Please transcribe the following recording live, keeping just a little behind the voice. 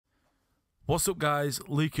What's up guys,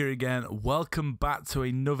 Luke here again. Welcome back to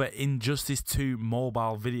another Injustice 2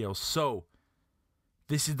 mobile video. So,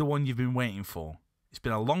 this is the one you've been waiting for. It's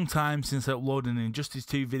been a long time since I uploaded an Injustice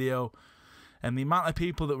 2 video, and the amount of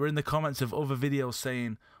people that were in the comments of other videos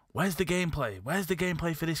saying, where's the gameplay? Where's the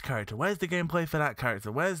gameplay for this character? Where's the gameplay for that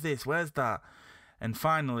character? Where's this? Where's that? And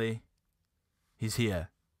finally, he's here.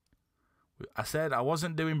 I said I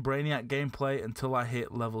wasn't doing Brainiac gameplay until I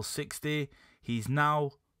hit level 60. He's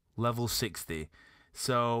now level 60.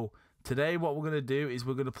 So today what we're going to do is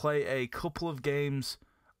we're going to play a couple of games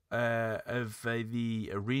of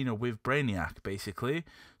the arena with Brainiac, basically.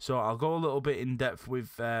 So I'll go a little bit in depth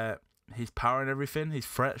with his power and everything, his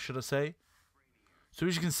threat, should I say. So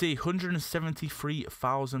as you can see,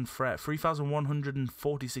 173,000 threat,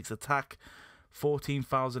 3,146 attack,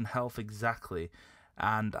 14,000 health exactly.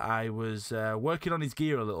 And I was working on his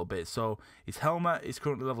gear a little bit. So his helmet is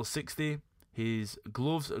currently level 60. His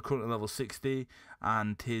gloves are currently level 60,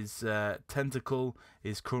 and his tentacle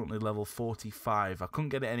is currently level 45. I couldn't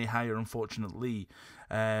get it any higher, unfortunately.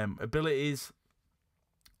 Abilities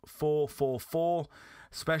 444,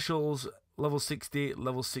 specials level 60,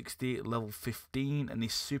 level 60, level 15, and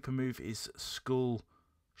his super move is Skull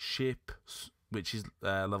Ship, which is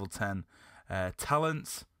level 10.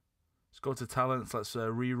 Talents. Let's go to talents. Let's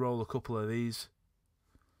re-roll a couple of these.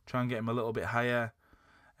 Try and get him a little bit higher.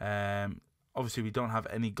 Obviously, we don't have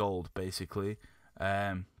any gold, basically,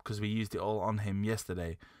 because we used it all on him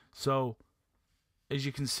yesterday. So, as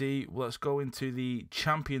you can see, let's go into the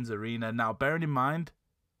Champions Arena. Now, bearing in mind,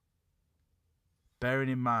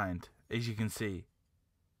 as you can see,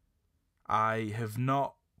 I have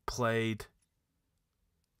not played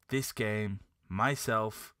this game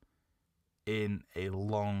myself in a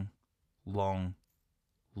long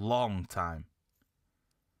time.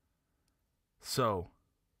 So,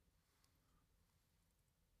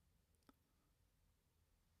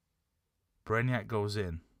 Brainiac goes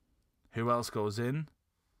in. Who else goes in?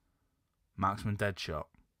 Marksman Deadshot.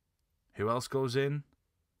 Who else goes in?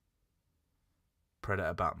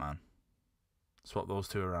 Predator Batman. Swap those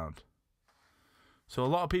two around. So a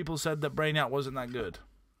lot of people said that Brainiac wasn't that good.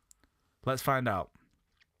 Let's find out.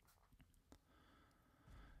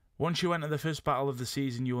 Once you enter the first battle of the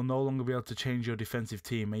season, you will no longer be able to change your defensive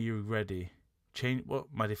team. Are you ready? Change what?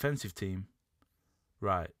 My defensive team?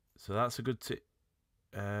 Right. So that's a good tip.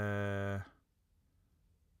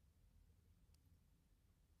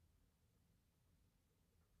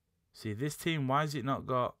 See, this team, why has it not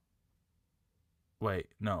got... Wait,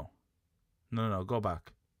 no. No, go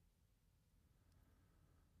back.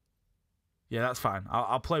 Yeah, that's fine.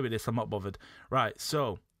 I'll play with this. I'm not bothered. Right,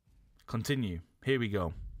 so, continue. Here we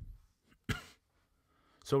go.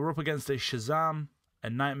 So we're up against a Shazam, a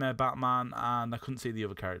Nightmare Batman, and I couldn't see the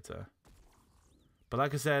other character. But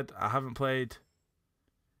like I said, I haven't played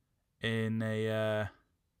in a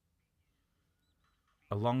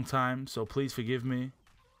long time, so please forgive me.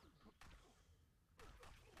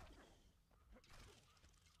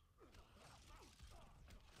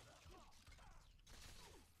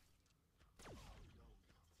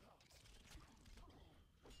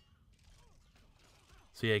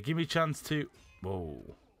 So yeah, give me a chance to...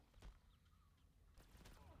 Whoa.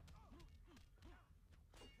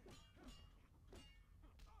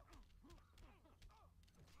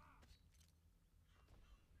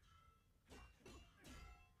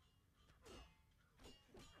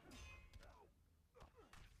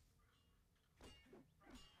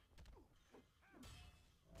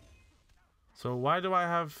 So why do I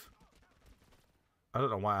have... I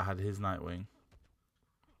don't know why I had his Nightwing.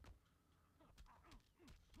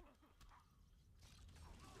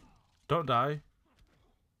 Don't die.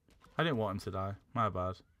 I didn't want him to die. My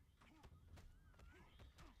bad.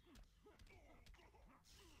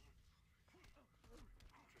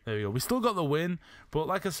 There we go. We still got the win, but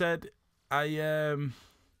like I said, I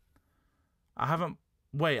haven't...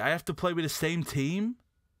 Wait, I have to play with the same team?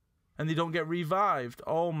 And they don't get revived?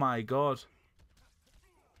 Oh my god.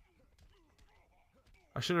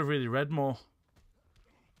 I should have really read more.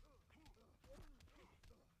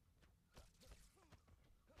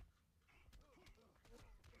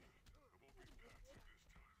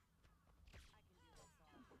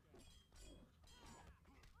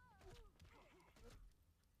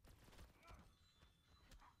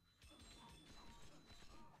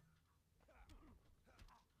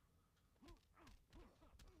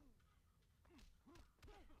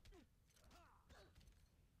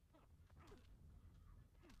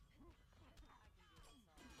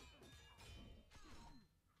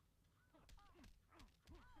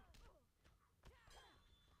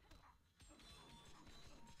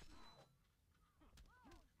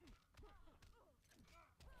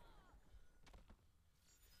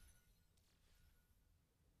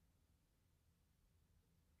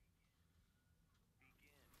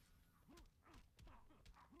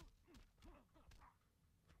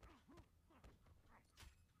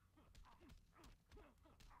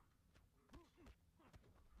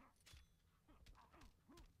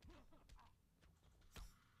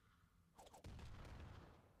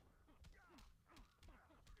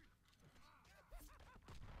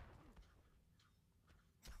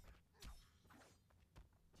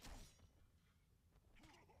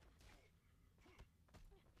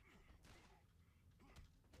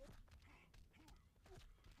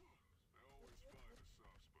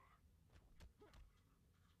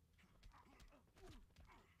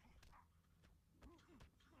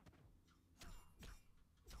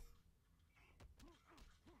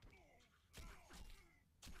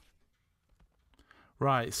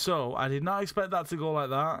 Right, so I did not expect that to go like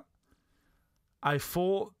that. I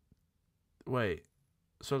thought... Wait.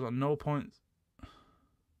 So I got no points.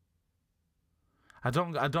 I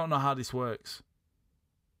don't know how this works.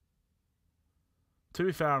 To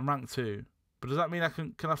be fair, I'm rank 2. But does that mean I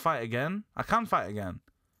can I fight again? I can fight again.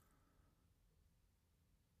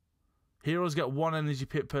 Heroes get 1 energy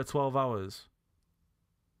pit per 12 hours.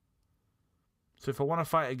 So if I want to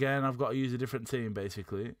fight again, I've got to use a different team,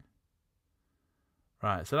 basically.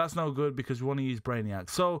 Right, so that's no good because we want to use BRAINIAC.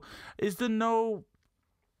 So, is there no...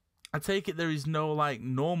 I take it there is no, like,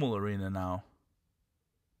 normal arena now.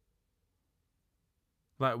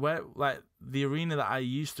 Like, where... Like, the arena that I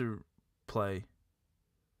used to play.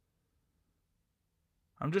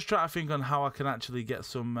 I'm just trying to think on how I can actually get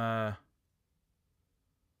some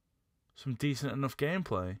decent enough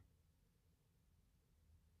gameplay.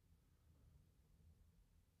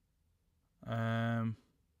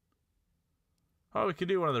 Oh, we could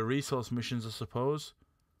do one of the resource missions, I suppose.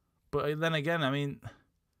 But then again, I mean...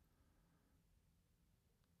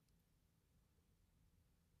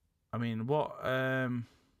 what...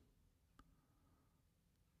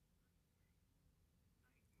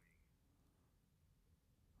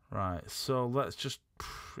 Right, so let's just...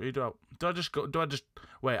 Do I just go... Do I just...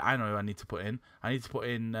 Wait, I know who I need to put in. I need to put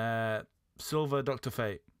in Silver Dr.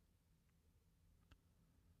 Fate.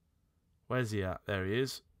 Where's he at? There he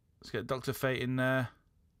is. Let's get Dr. Fate in there.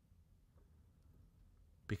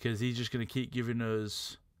 Because he's just going to keep giving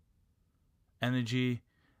us energy.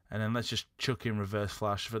 And then let's just chuck in Reverse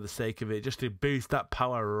Flash for the sake of it. Just to boost that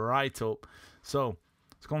power right up. So,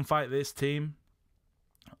 let's go and fight this team.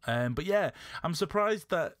 But yeah, I'm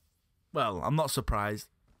surprised that... Well, I'm not surprised.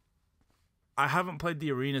 I haven't played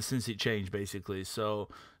the arena since it changed, basically. So,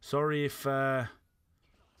 sorry if... that's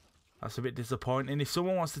a bit disappointing. If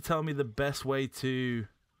someone wants to tell me the best way to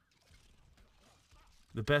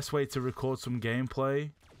record some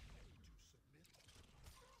gameplay,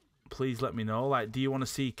 please let me know. Like, do you want to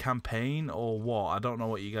see campaign or what? I don't know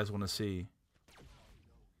what you guys want to see.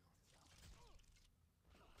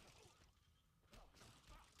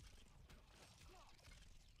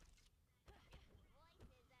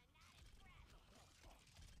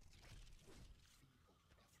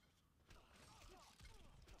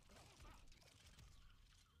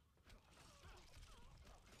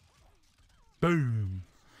 Boom.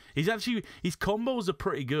 His combos are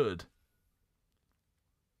pretty good.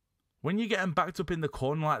 When you get him backed up in the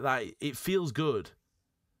corner like that, it feels good.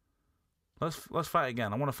 Let's fight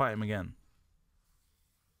again. I want to fight him again.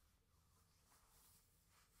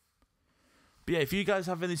 But yeah, if you guys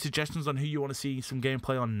have any suggestions on who you want to see some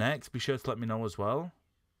gameplay on next, be sure to let me know as well.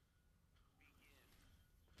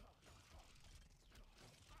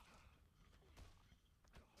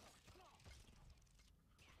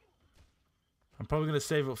 I'm probably going to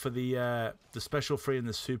save up for the special free and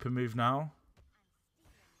the super move now.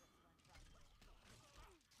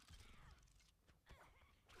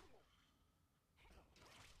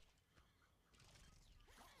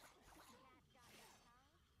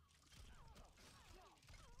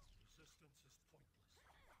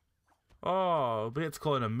 Oh, but it's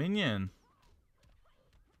calling a minion.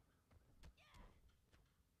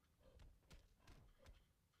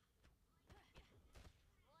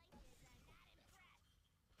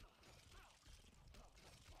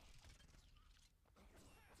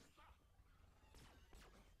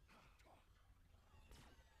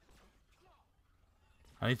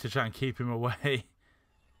 I need to try and keep him away.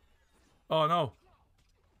 Oh, no.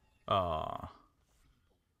 Oh.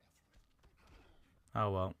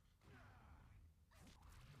 Oh, well.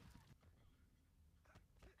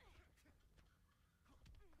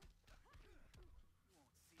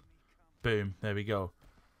 Boom. There we go.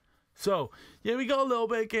 So, yeah, we got a little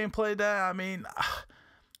bit of gameplay there. I mean,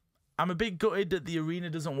 I'm a bit gutted that the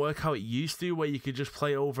arena doesn't work how it used to, where you could just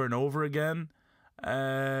play over and over again.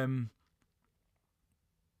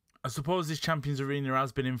 I suppose this Champions Arena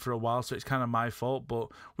has been in for a while, so it's kind of my fault. But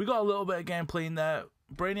we got a little bit of gameplay in there.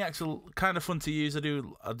 BRAINIAC's kind of fun to use. I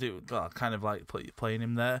do kind of like playing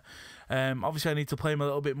him there. Obviously, I need to play him a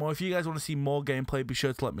little bit more. If you guys want to see more gameplay, be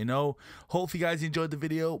sure to let me know. Hopefully, you guys enjoyed the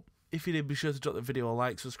video. If you did, be sure to drop the video a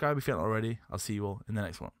like. Subscribe if you haven't already. I'll see you all in the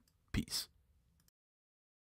next one. Peace.